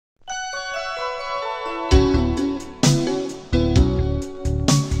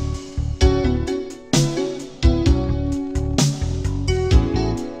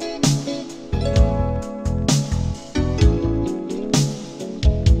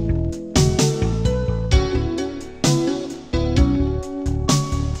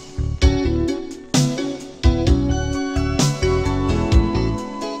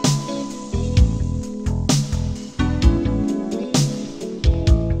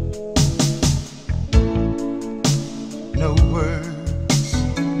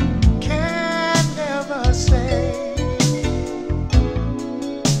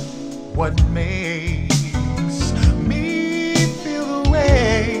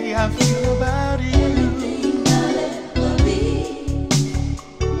I feel about you. Everything I'll ever be.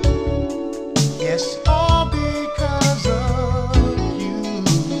 Yes, all because of you.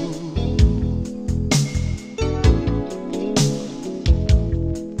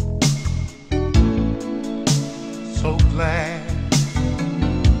 So glad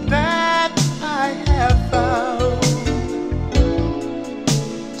that I have found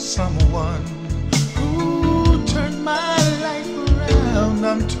someone who turned my life around.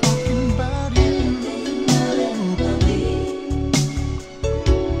 I'm talking about you. Everything I'll ever be.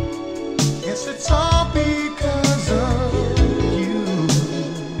 Yes, it's all because of you.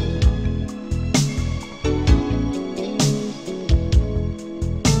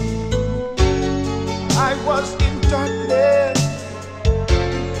 I was in darkness,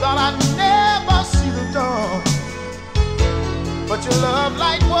 thought I'd never see the dawn, but your love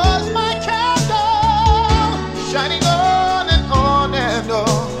light was my candle, shining on and on and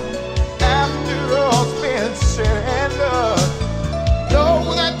on. After all's been said and done,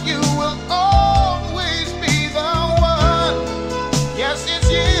 know that you will always be the one. Yes, it's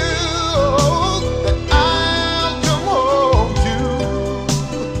you that I'll come home to.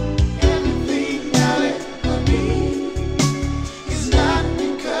 Everything I'll ever be is not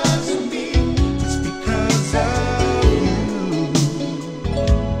because of me, it's because of you.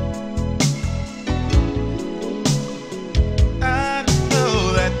 I know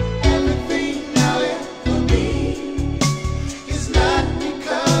that everything I'll ever be is not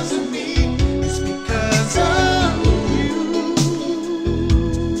because of me, it's because of you.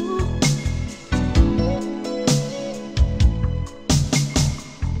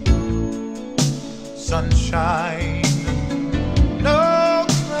 Sunshine, no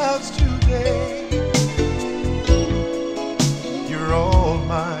clouds today. You're all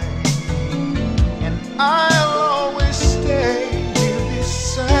mine, and I'll always stay here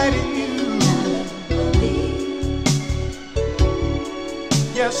beside you.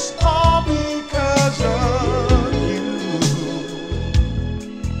 Yes, all